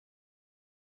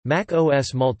Mac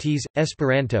OS Maltese,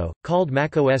 Esperanto, called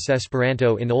Mac OS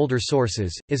Esperanto in older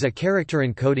sources, is a character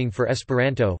encoding for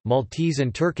Esperanto, Maltese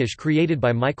and Turkish created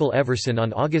by Michael Everson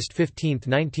on August 15,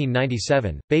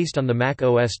 1997, based on the Mac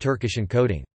OS Turkish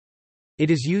encoding.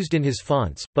 It is used in his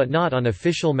fonts, but not on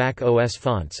official Mac OS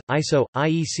fonts. ISO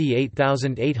IEC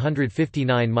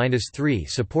 8859-3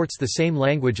 supports the same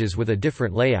languages with a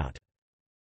different layout.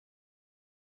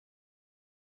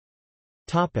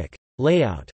 Topic: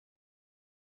 Layout.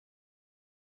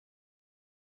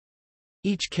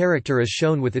 Each character is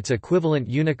shown with its equivalent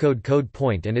Unicode code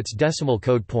point and its decimal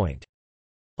code point.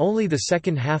 Only the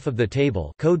second half of the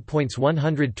table, code points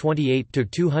 128 to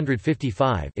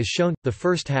 255, is shown, the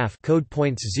first half, code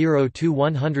points 0 to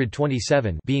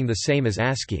 127, being the same as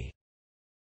ASCII.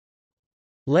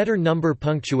 Letter number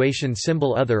punctuation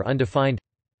symbol other undefined.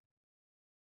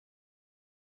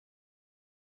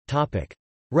 Topic: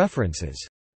 References.